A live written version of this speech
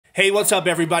Hey, what's up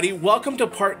everybody? Welcome to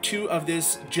part 2 of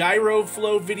this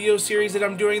Gyroflow video series that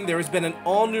I'm doing. There has been an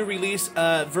all-new release,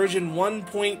 version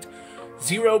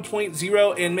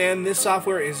 1.0.0, and man, this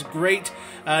software is great.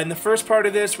 In the first part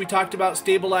of this, we talked about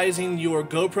stabilizing your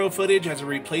GoPro footage as a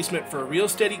replacement for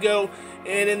Reelsteady GO,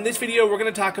 and in this video, we're going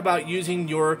to talk about using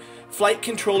your flight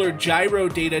controller gyro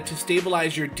data to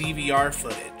stabilize your DVR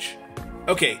footage.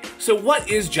 Okay, so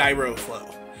what is Gyroflow?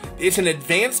 It's an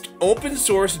advanced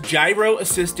open-source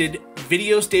gyro-assisted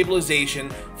video stabilization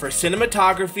for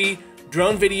cinematography,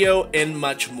 drone video, and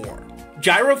much more.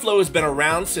 Gyroflow has been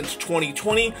around since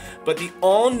 2020, but the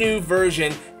all-new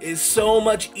version is so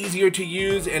much easier to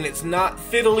use and it's not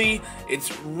fiddly.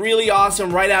 It's really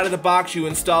awesome right out of the box. You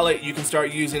install it, you can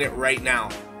start using it right now.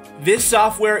 This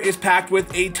software is packed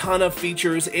with a ton of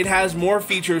features. It has more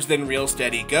features than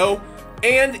Reelsteady GO,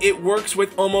 and it works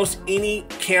with almost any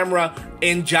camera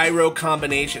and gyro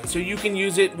combination. So you can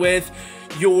use it with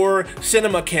your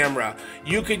cinema camera,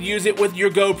 you could use it with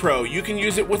your GoPro, you can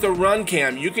use it with a run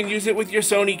cam, you can use it with your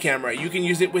Sony camera, you can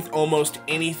use it with almost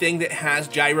anything that has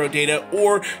gyro data,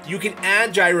 or you can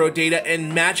add gyro data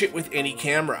and match it with any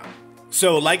camera.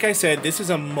 So like I said, this is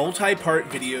a multi-part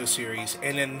video series,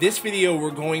 and in this video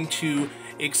we're going to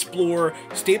explore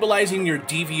stabilizing your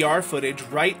DVR footage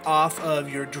right off of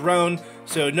your drone.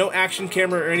 So no action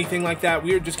camera or anything like that.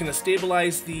 We are just going to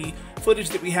stabilize the footage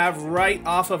that we have right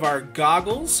off of our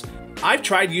goggles. I've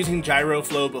tried using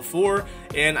Gyroflow before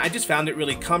and I just found it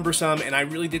really cumbersome, and I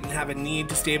really didn't have a need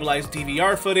to stabilize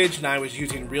DVR footage, and I was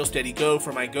using Reelsteady GO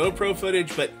for my GoPro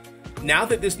footage. But now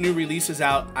that this new release is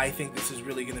out, I think this is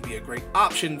really going to be a great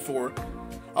option for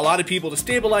a lot of people to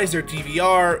stabilize their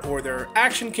DVR or their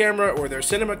action camera or their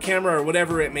cinema camera or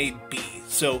whatever it may be.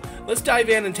 So let's dive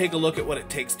in and take a look at what it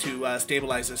takes to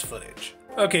stabilize this footage.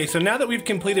 Okay, so now that we've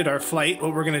completed our flight,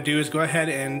 what we're going to do is go ahead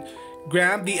and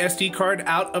grab the SD card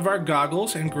out of our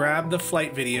goggles and grab the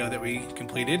flight video that we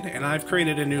completed. And I've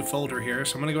created a new folder here,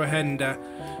 so I'm going to go ahead and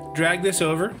drag this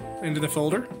over into the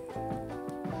folder.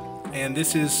 And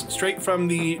this is straight from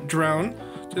the drone,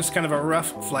 just kind of a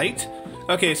rough flight.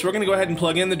 Okay, so we're going to go ahead and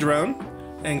plug in the drone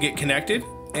and get connected,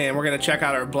 and we're going to check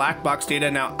out our black box data.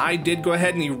 Now, I did go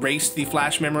ahead and erase the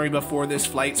flash memory before this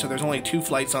flight, so there's only 2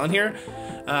 flights on here.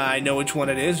 I know which one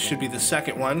it is. It should be the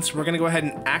second one. So we're going to go ahead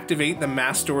and activate the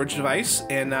mass storage device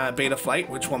in beta flight,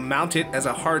 which will mount it as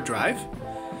a hard drive.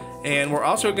 And we're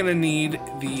also going to need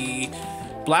the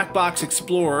Black Box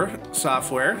Explorer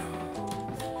software,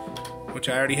 which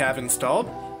I already have installed.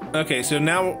 Okay, so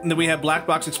now that we have Black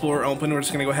Box Explorer open, we're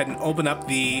just going to go ahead and open up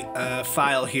the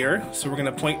file here. So we're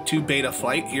going to point to beta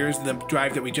flight. Here's the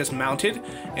drive that we just mounted,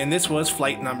 and this was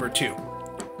flight number 2.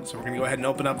 So we're going to go ahead and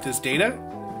open up this data.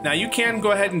 Now you can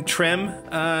go ahead and trim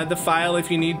the file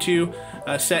if you need to,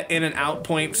 set in and out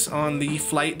points on the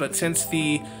flight, but since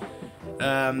the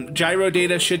gyro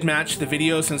data should match the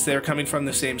video, since they're coming from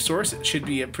the same source, it should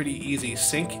be a pretty easy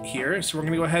sync here. So we're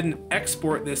going to go ahead and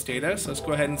export this data. So let's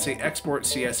go ahead and say export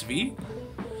CSV,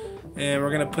 and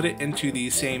we're going to put it into the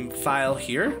same file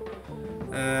here.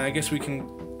 I guess we can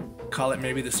call it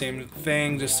maybe the same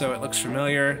thing just so it looks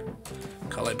familiar.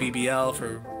 Call it BBL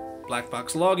for black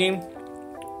box logging.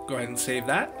 Go ahead and save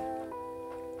that,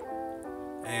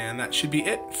 and that should be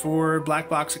it for Black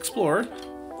Box Explorer.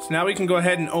 So now we can go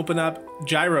ahead and open up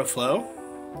Gyroflow.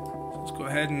 Let's go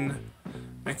ahead and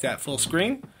make that full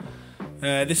screen.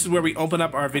 This is where we open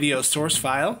up our video source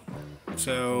file.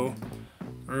 So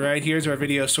right here's our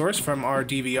video source from our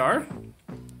DVR.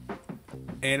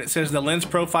 And it says the lens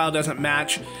profile doesn't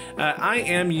match. I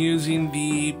am using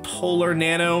the Polar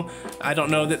Nano. I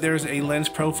don't know that there's a lens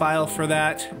profile for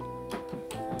that.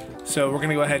 So we're going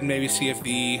to go ahead and maybe see if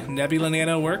the Nebula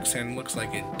Nano works, and looks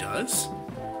like it does.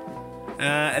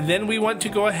 And then we want to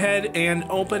go ahead and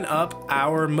open up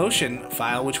our motion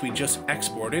file, which we just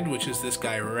exported, which is this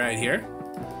guy right here.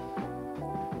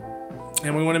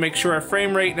 And we want to make sure our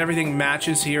frame rate and everything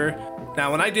matches here.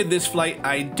 Now, when I did this flight,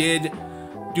 I did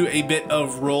do a bit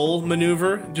of roll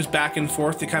maneuver, just back and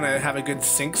forth to kind of have a good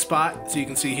sync spot. So you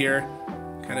can see here,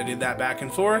 kind of did that back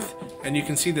and forth. And you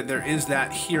can see that there is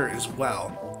that here as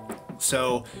well.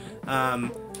 So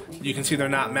you can see they're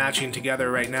not matching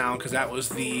together right now because that was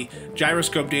the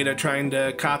gyroscope data trying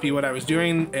to copy what I was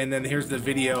doing, and then here's the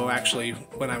video actually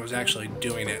when I was actually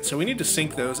doing it. So we need to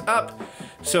sync those up.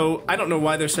 So I don't know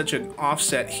why there's such an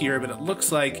offset here, but it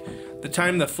looks like the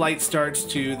time the flight starts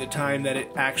to the time that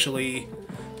it actually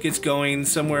gets going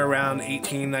somewhere around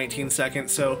 18-19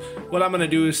 seconds. So what I'm going to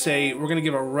do is say we're going to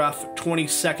give a rough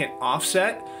 20-second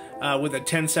offset. With a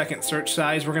 10-second search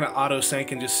size. We're going to auto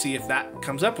sync and just see if that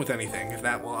comes up with anything, if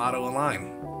that will auto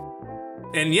align.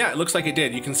 And yeah, it looks like it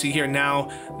did. You can see here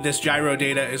now this gyro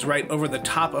data is right over the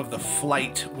top of the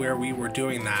flight where we were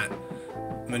doing that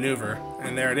maneuver.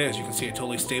 And there it is. You can see it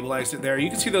totally stabilized it there. You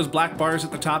can see those black bars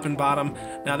at the top and bottom.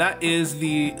 Now that is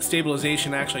the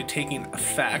stabilization actually taking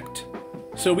effect.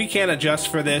 So we can adjust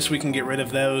for this. We can get rid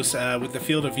of those with the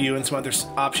field of view and some other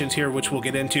options here, which we'll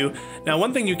get into. Now,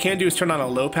 one thing you can do is turn on a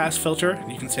low pass filter.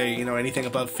 You can say, you know, anything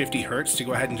above 50 Hertz to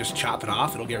go ahead and just chop it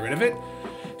off. It'll get rid of it.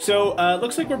 So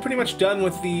looks like we're pretty much done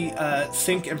with the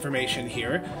sync information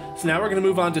here. So now we're going to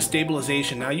move on to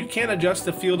stabilization. Now you can adjust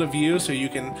the field of view, so you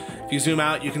can, if you zoom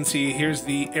out, you can see here's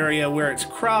the area where it's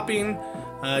cropping.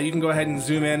 You can go ahead and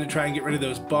zoom in to try and get rid of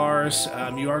those bars.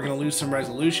 You are going to lose some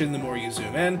resolution the more you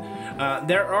zoom in.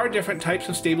 There are different types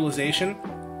of stabilization.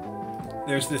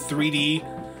 There's the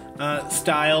 3D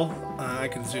style. I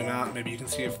can zoom out, maybe you can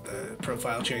see if the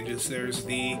profile changes. There's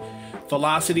the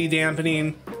velocity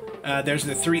dampening. There's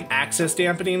the 3-axis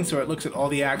dampening, so it looks at all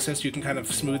the axes. You can kind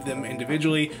of smooth them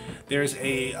individually. There's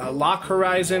a lock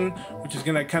horizon, which is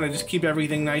going to kind of just keep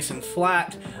everything nice and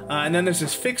flat. And then there's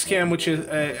this fixed cam, which is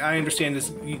I understand is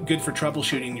good for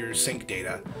troubleshooting your sync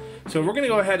data. So we're going to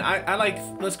go ahead.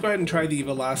 Let's go ahead and try the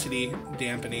velocity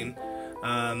dampening.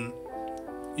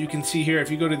 You can see here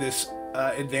if you go to this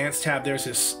advanced tab, there's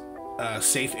this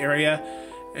safe area,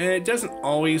 and it doesn't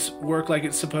always work like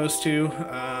it's supposed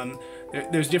to.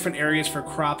 There's different areas for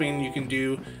cropping. You can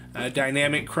do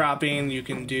dynamic cropping. You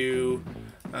can do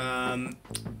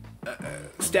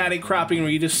static cropping, where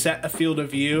you just set a field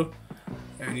of view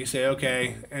and you say,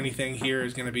 okay, anything here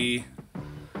is going to be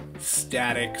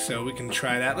static. So we can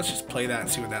try that. Let's just play that and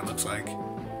see what that looks like.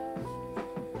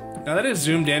 Now that is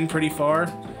zoomed in pretty far.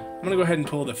 I'm going to go ahead and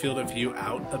pull the field of view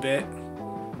out a bit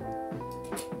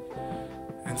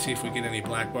and see if we get any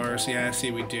black bars. Yeah, I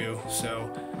see we do. So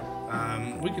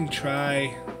we can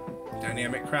try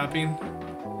dynamic cropping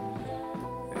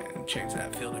and change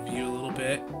that field of view a little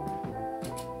bit.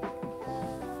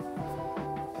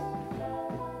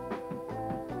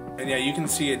 And yeah, you can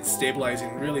see it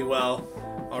stabilizing really well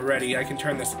already. I can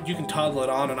turn this, you can toggle it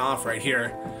on and off right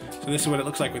here. So this is what it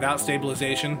looks like without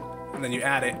stabilization, and then you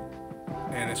add it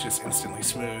and it's just instantly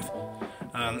smooth.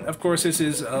 Of course, this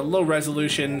is a low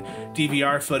resolution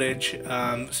DVR footage,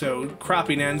 so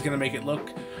cropping in is going to make it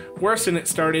look worse than it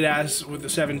started as with the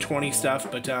 720 stuff,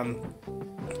 but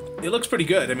it looks pretty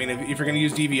good. I mean, if you're going to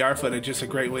use DVR footage, it's a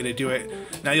great way to do it.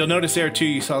 Now you'll notice there too,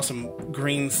 you saw some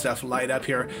green stuff light up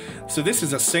here. So this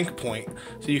is a sync point.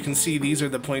 So you can see these are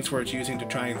the points where it's using to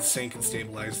try and sync and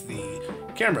stabilize the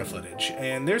camera footage.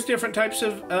 And there's different types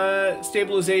of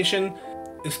stabilization.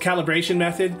 This calibration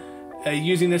method,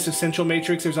 using this essential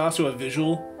matrix, there's also a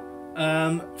visual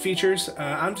features.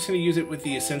 I'm just going to use it with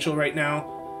the essential right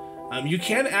now. You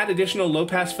can add additional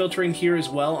low-pass filtering here as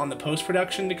well on the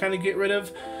post-production to kind of get rid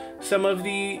of some of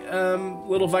the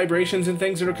little vibrations and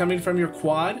things that are coming from your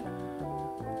quad.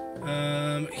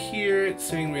 Here it's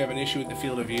saying we have an issue with the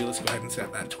field of view. Let's go ahead and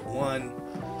set that to 1.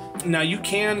 Now you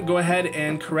can go ahead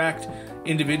and correct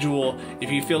individual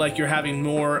if you feel like you're having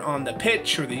more on the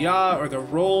pitch or the yaw or the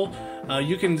roll.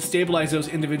 You can stabilize those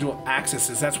individual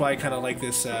axes. That's why I kind of like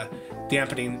this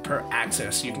dampening per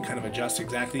axis. You can kind of adjust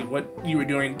exactly what you were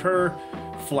doing per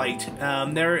flight.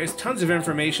 There is tons of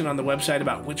information on the website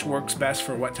about which works best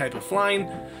for what type of flying.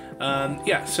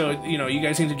 Yeah, so you know, you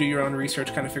guys need to do your own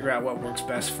research, kind of figure out what works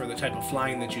best for the type of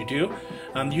flying that you do.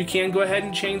 You can go ahead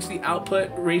and change the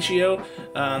output ratio.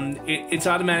 It's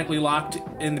automatically locked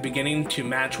in the beginning to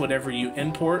match whatever you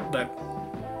import, but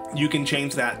you can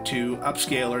change that to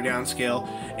upscale or downscale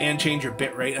and change your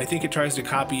bit rate. I think it tries to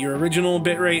copy your original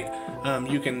bit rate.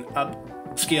 You can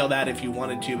upscale that if you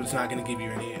wanted to, but it's not going to give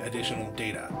you any additional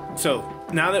data. So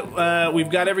now that we've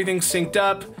got everything synced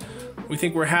up, we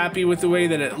think we're happy with the way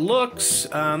that it looks.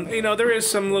 You know, there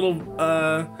is some little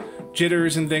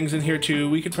jitters and things in here too.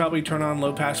 We could probably turn on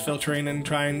low pass filtering and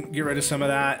try and get rid of some of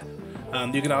that.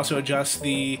 You can also adjust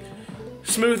the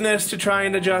smoothness to try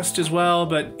and adjust as well,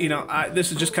 but you know,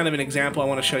 this is just kind of an example. I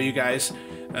want to show you guys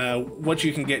what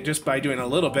you can get just by doing a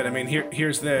little bit. I mean,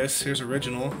 here's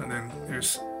original, and then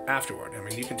there's afterward. I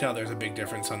mean, you can tell there's a big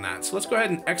difference on that. So let's go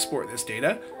ahead and export this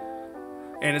data,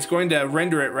 and it's going to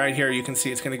render it right here. You can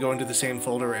see it's going to go into the same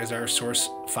folder as our source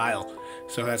file.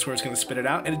 So that's where it's going to spit it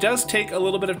out. And it does take a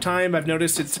little bit of time. I've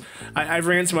noticed I've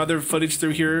ran some other footage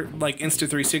through here, like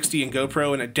Insta360 and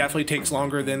GoPro, and it definitely takes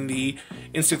longer than the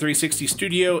Insta360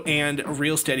 Studio and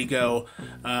Reelsteady GO.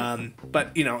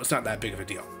 But, you know, it's not that big of a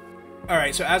deal. All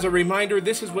right, so as a reminder,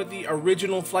 this is what the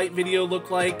original flight video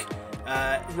looked like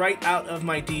right out of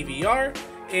my DVR.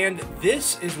 And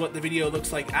this is what the video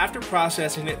looks like after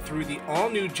processing it through the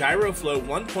all-new Gyroflow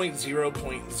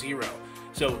 1.0.0.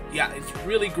 So yeah, it's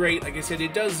really great. Like I said,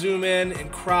 it does zoom in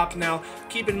and crop. Now,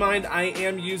 keep in mind, I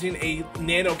am using a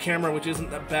nano camera, which isn't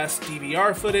the best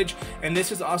DVR footage, and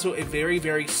this is also a very,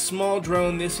 very small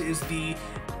drone. This is the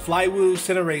Flywoo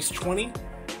Cinerace 20.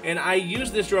 And I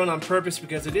use this drone on purpose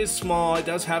because it is small, it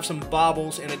does have some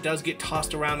bobbles, and it does get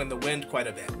tossed around in the wind quite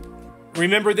a bit.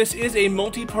 Remember, this is a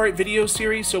multi-part video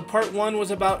series, so part 1 was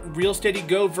about Reelsteady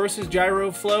GO versus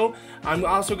Gyroflow. I'm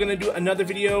also going to do another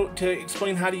video to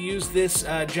explain how to use this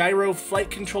gyro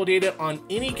flight control data on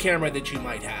any camera that you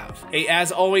might have. Hey,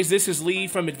 as always, this is Lee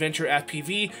from Adventure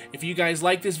FPV. If you guys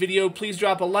like this video, please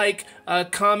drop a like,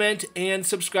 comment, and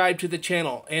subscribe to the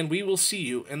channel, and we will see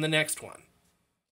you in the next one.